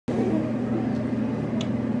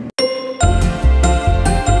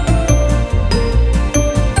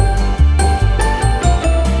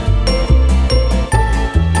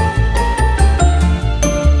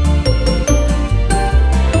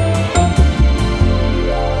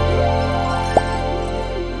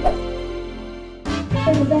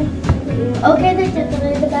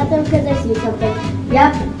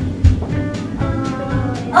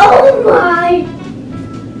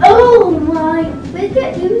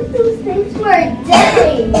use those things for a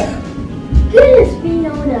day. Goodness,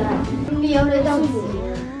 Fiona. Fiona, don't do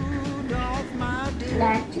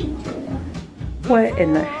that. What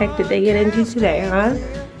in the heck did they get into today, huh?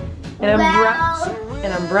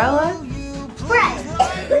 An umbrella? Fred,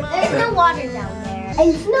 there's no water down there. And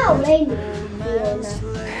it's not raining,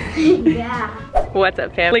 Fiona. Yeah. What's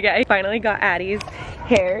up, fam? Look, I finally got Addie's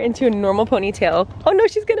hair into a normal ponytail. Oh no,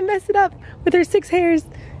 she's gonna mess it up with her 6 hairs.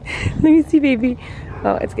 Let me see, baby.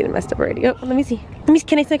 Oh, it's getting messed up already. Oh, let me see.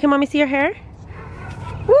 Can mommy see your hair?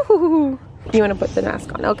 Woohoo! You wanna put the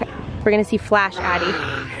mask on? Okay. We're gonna see Flash Addie.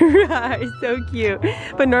 So cute.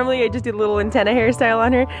 But normally I just did a little antenna hairstyle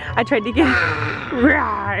on her. I tried to get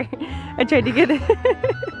I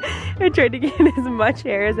tried to get as much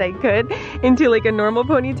hair as I could into like a normal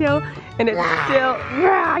ponytail, and it's still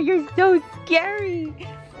you're so scary.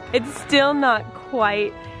 It's still not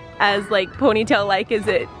quite as like ponytail like as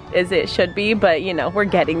it should be, but you know, we're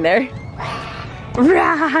getting there.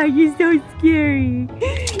 Rah, you're so scary.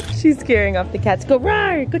 She's scaring off the cats. Go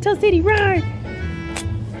roar! Go tell Sadie, roar!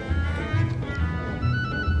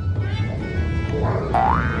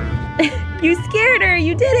 You scared her,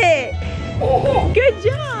 you did it! Good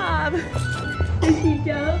job! Did she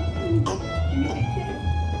jump?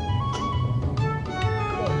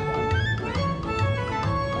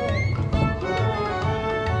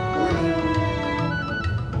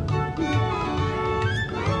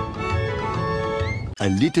 A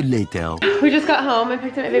little later. We just got home and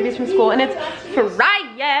picked up my babies from school, and it's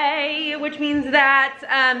Friday, which means that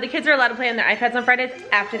the kids are allowed to play on their iPads on Fridays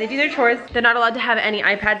after they do their chores. They're not allowed to have any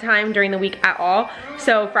iPad time during the week at all.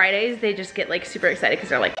 So Fridays, they just get like super excited because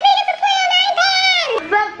they're like, we get to play on iPad!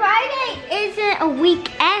 But Friday isn't a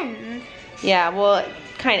weekend. Yeah, well,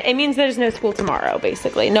 kind of. It means there's no school tomorrow,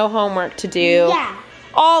 basically. No homework to do. Yeah.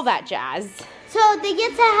 All that jazz. So they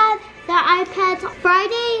get to have the iPads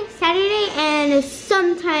Friday, Saturday, and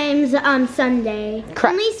sometimes Sunday.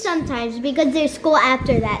 Correct. Only sometimes because there's school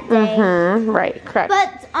after that day. Right, correct.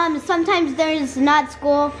 But sometimes there's not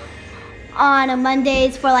school on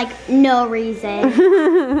Mondays for like no reason. I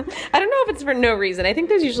don't know if it's for no reason. I think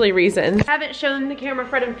there's usually reasons. I haven't shown the camera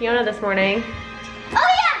Fred and Fiona this morning. Oh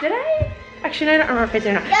yeah! Did I? Actually, I don't remember if I did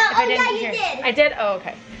or not. No, if I yeah, you did. I did? Oh,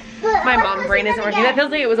 okay. My mom brain isn't working. That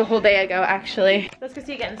feels like it was a whole day ago, actually. Let's go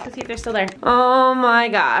see again. Let's go see if they're still there. Oh my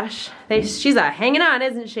gosh. She's hanging on,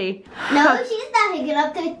 isn't she? No, she's not hanging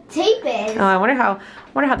up. The tape is. Oh, I wonder how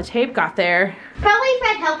the tape got there. Probably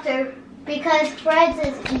Fred helped her because Fred's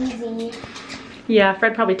is easy. Yeah,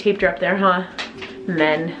 Fred probably taped her up there, huh?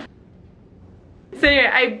 Men. So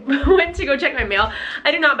anyway, I went to go check my mail.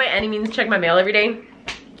 I do not by any means check my mail every day.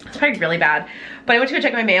 It's probably really bad. But I went to go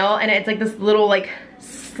check my mail, and it's like this little like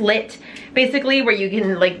slit basically where you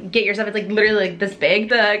can like get your stuff. It's like literally like this big.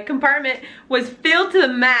 The compartment was filled to the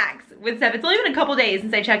max with stuff. It's only been a couple days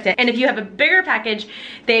since I checked it. And if you have a bigger package,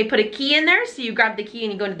 they put a key in there, so you grab the key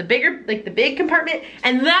and you go into the bigger, like the big compartment,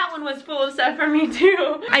 and that one was full of stuff for me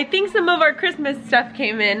too. I think some of our Christmas stuff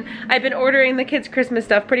came in. I've been ordering the kids' Christmas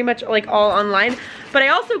stuff pretty much like all online, but I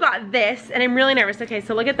also got this, and I'm really nervous. Okay,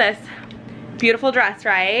 so look at this. Beautiful dress,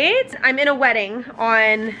 right? I'm in a wedding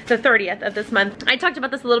on the 30th of this month. I talked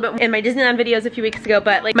about this a little bit in my Disneyland videos a few weeks ago,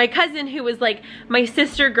 but like my cousin, who was like my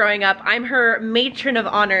sister growing up, I'm her matron of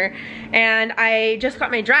honor, and I just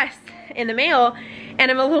got my dress in the mail,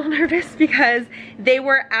 and I'm a little nervous because they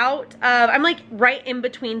were out of, I'm like right in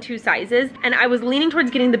between 2 sizes, and I was leaning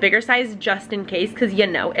towards getting the bigger size just in case, because you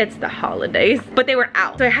know, it's the holidays, but they were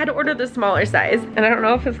out. So I had to order the smaller size, and I don't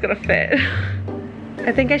know if it's gonna fit.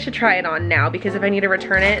 I think I should try it on now, because if I need to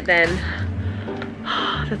return it, then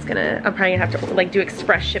I'm probably gonna have to like do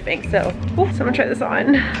express shipping. So I'm gonna try this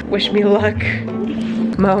on. Wish me luck.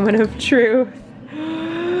 Moment of truth.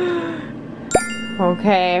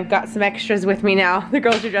 Okay, I've got some extras with me now. The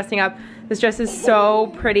girls are dressing up. This dress is so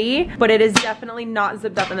pretty, but it is definitely not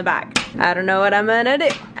zipped up in the back. I don't know what I'm gonna do.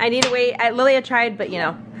 I need to wait. Lilia tried, but you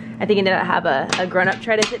know, I think I need to have a grown-up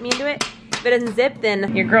try to zip me into it. If it doesn't zip,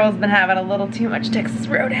 then your girl's been having a little too much Texas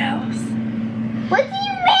Roadhouse. What do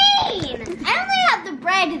you mean? I only have the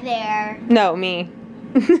bread there. No, me.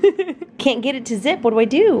 Can't get it to zip. What do I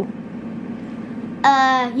do?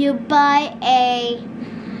 You buy a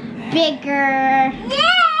bigger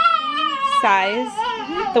size.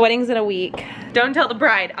 The wedding's in a week. Don't tell the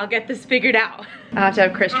bride. I'll get this figured out. I'll have to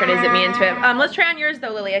have Chris try to zip me into it. Let's try on yours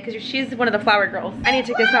though, Lilia, because she's one of the flower girls. I need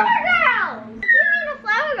to take this off.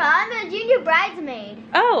 I'm a junior bridesmaid.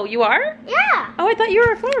 Oh, you are? Yeah. Oh, I thought you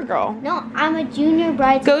were a flower girl. No, I'm a junior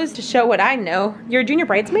bridesmaid. Goes to show what I know. You're a junior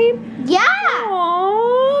bridesmaid? Yeah.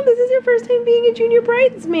 Aww, this is your my first time being a junior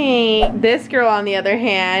bridesmaid. This girl, on the other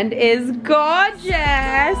hand, is gorgeous.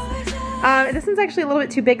 This one's actually a little bit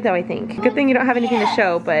too big though, I think. Good thing you don't have anything to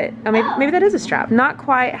show, but maybe that is a strap. Not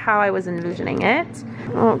quite how I was envisioning it.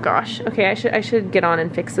 Oh gosh, okay, I should get on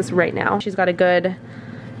and fix this right now. She's got a good,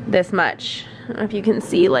 this much. I don't know if you can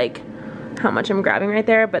see like how much I'm grabbing right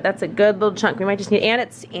there, but that's a good little chunk. We might just need, and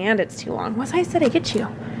it's too long. What size did I get you?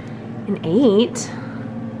 An 8.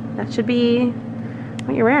 That should be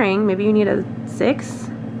what you're wearing. Maybe you need a 6.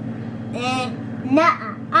 Nah.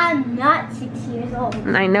 I'm not 6 years old.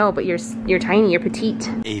 I know, but you're tiny, you're petite.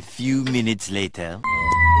 A few minutes later.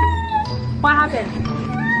 What happened?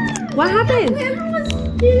 What happened? Grandma was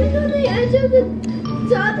standing on the edge of the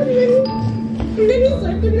top and then he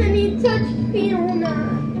slipped and then he touched Fiona.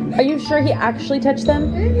 Are you sure he actually touched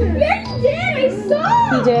them? Yeah, he did, I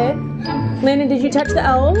saw! He did? Landon, did you touch the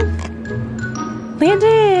elf?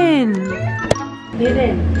 Landon!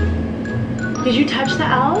 Did you touch the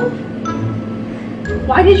elf?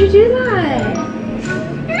 Why did you do that?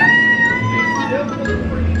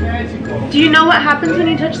 Do you know what happens when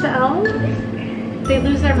you touch the elf? They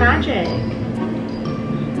lose their magic.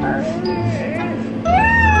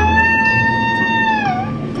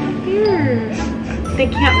 Here. They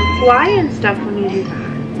can't fly and stuff when you do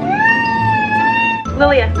that.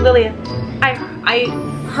 Lilia, I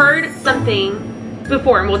heard something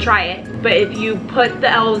before, and we'll try it, but if you put the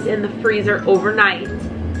elves in the freezer overnight,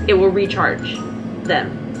 it will recharge them.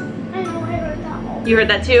 I know, I heard that all. You heard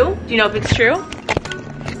that too? Do you know if it's true?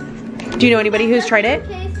 Do you know anybody who's tried it?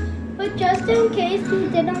 But just in case he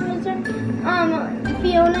didn't lose her,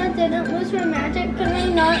 Fiona didn't lose her magic, can we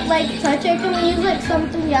not like touch it? Can we use like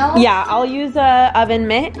something else? Yeah, I'll use a oven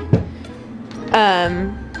mitt.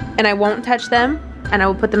 And I won't touch them, and I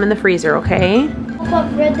will put them in the freezer, okay? But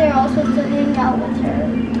Fred, they're also to hang out with her.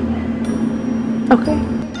 Okay.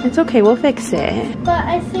 It's okay, we'll fix it. But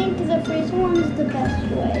I think the freezer one is the best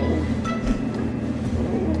way.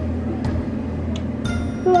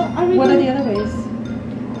 Well, What are the other ways?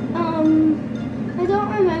 I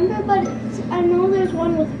don't remember, but I know there's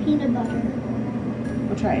one with peanut butter.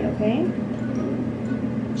 We'll try it, okay?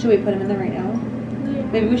 Should we put them in there right now? Yeah.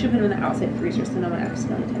 Maybe we should put them in the outside freezer so no one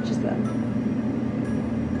accidentally touches them.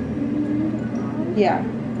 Yeah.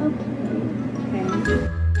 Okay.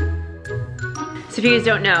 So if you guys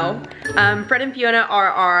don't know, Fred and Fiona are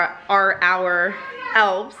our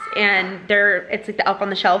elves, and it's like the elf on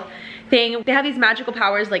the shelf thing. They have these magical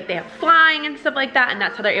powers, like they have flying and stuff like that, and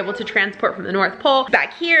that's how they're able to transport from the North Pole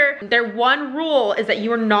back here. Their one rule is that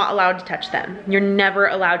you are not allowed to touch them. You're never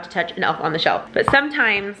allowed to touch an elf on the shelf. But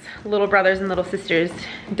sometimes little brothers and little sisters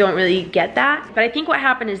don't really get that. But I think what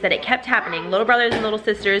happened is that it kept happening. Little brothers and little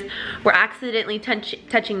sisters were accidentally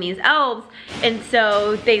touching these elves, and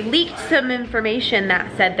so they leaked some information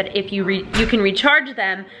that said that if you can recharge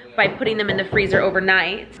them by putting them in the freezer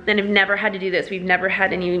overnight. And I've never had to do this. We've never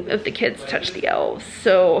had any of the kids touch the elves,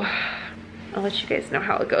 so I'll let you guys know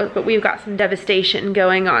how it goes. But we've got some devastation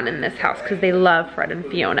going on in this house because they love Fred and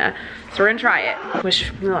Fiona. So we're gonna try it.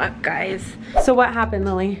 Wish me luck, guys. So what happened,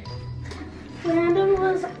 Lily? Landon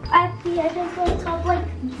was at the edge of the top like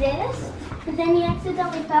this, and then he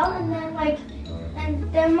accidentally fell, and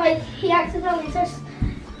then he accidentally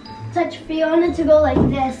touched Fiona to go like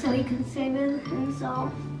this so he could save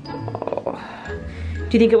himself. Oh.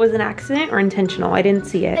 Do you think it was an accident or intentional? I didn't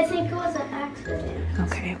see it. I think it was an accident.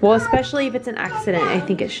 Okay, well, especially if it's an accident, I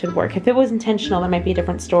think it should work. If it was intentional, that might be a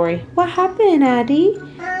different story. What happened, Addie?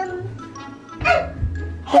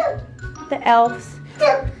 The elves.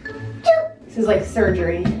 This is like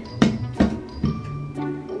surgery.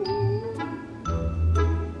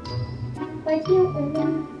 Why do you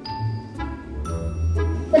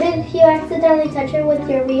What if you accidentally touch it with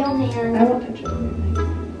your real hand? I won't touch it with my hand.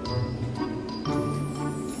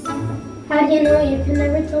 How do you know? You can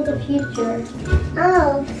never tell the future.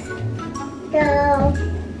 Oh, so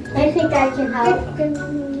I think I can help.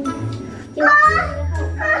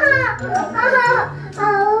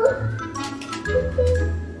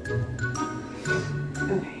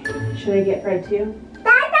 Okay, should I get Fred too?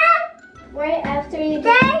 Right after you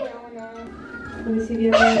get Fiona. Let me see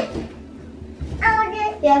the other.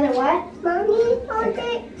 The other what? Mommy, hold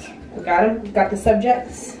it. We got him. We got the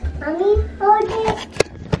subjects. Mommy, hold it.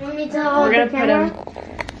 Want me to hold We're gonna the put camera? him.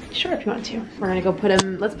 Sure, if you want to. We're gonna go put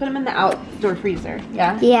him. Let's put him in the outdoor freezer.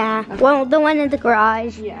 Yeah. Yeah. Okay. Well, the one in the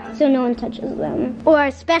garage. Yeah. So no one touches them. Or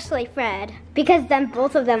especially Fred, because then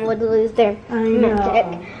both of them would lose their magic.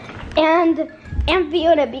 And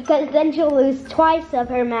Fiona, because then she'll lose twice of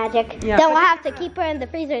her magic. Yeah. Then we'll have to keep her in the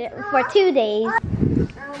freezer for 2 days.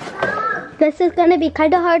 This is gonna be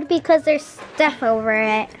kind of hard because there's stuff over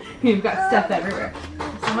it. You've got stuff everywhere. So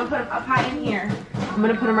I'm gonna put them up high in here. I'm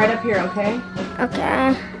gonna put them right up here, okay?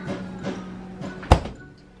 Okay.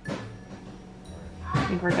 I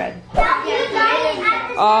think we're good.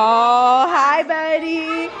 Oh, hi,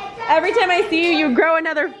 buddy. Every time I see you, you grow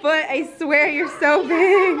another foot. I swear, you're so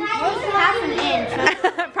big. Half an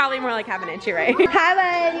inch. Probably more like half an inch, you're right.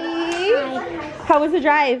 Hi, buddy. How was the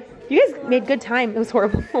drive? You guys made good time. It was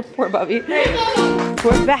horrible. Poor Bubby.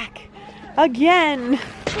 We're back again.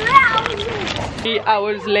 3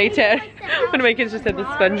 hours later. One of my kids just had the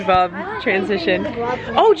SpongeBob transition.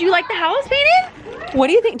 Oh, do you like the house painted? What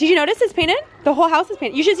do you think? Did you notice it's painted? The whole house is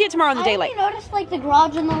painted. You should see it tomorrow in the daylight. I noticed like the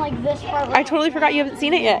garage and then like this part. I totally forgot you haven't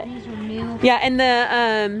seen it yet. These are new. Yeah, and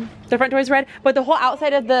the front door is red, but the whole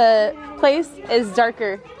outside of the place is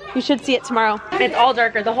darker. You should see it tomorrow. It's all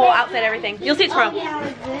darker, the whole outside, everything. You'll see it tomorrow.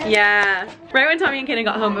 Yeah. Right when Tommy and Kaden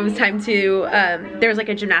got home, it was time to, there was like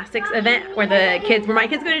a gymnastics event where my kids go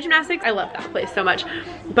to gymnastics. I love that place so much.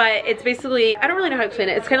 But it's basically, I don't really know how to explain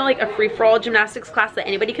it. It's kind of like a free-for-all gymnastics class that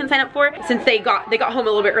anybody can sign up for. Since they got home a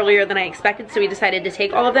little bit earlier than I expected, so we decided to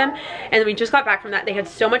take all of them. And then we just got back from that. They had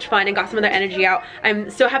so much fun and got some of their energy out. I'm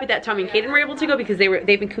so happy that Tommy and Kaden were able to go because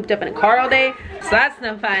they've been cooped up in a car all day. So that's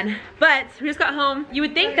no fun. But we just got home. You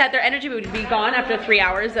would think that their energy would be gone after 3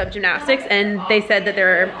 hours of gymnastics, and they said that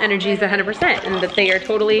their energy is 100% and that they are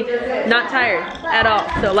totally not tired at all.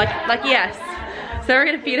 So lucky us. So we're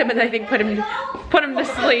gonna feed him and I think put him to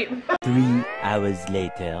sleep. 3 hours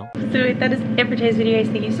later. So that is it for today's video,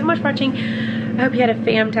 guys. Thank you so much for watching. I hope you had a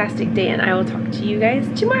fantastic day, and I will talk to you guys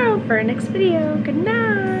tomorrow for our next video. Good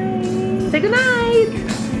night. Say good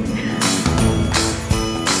night.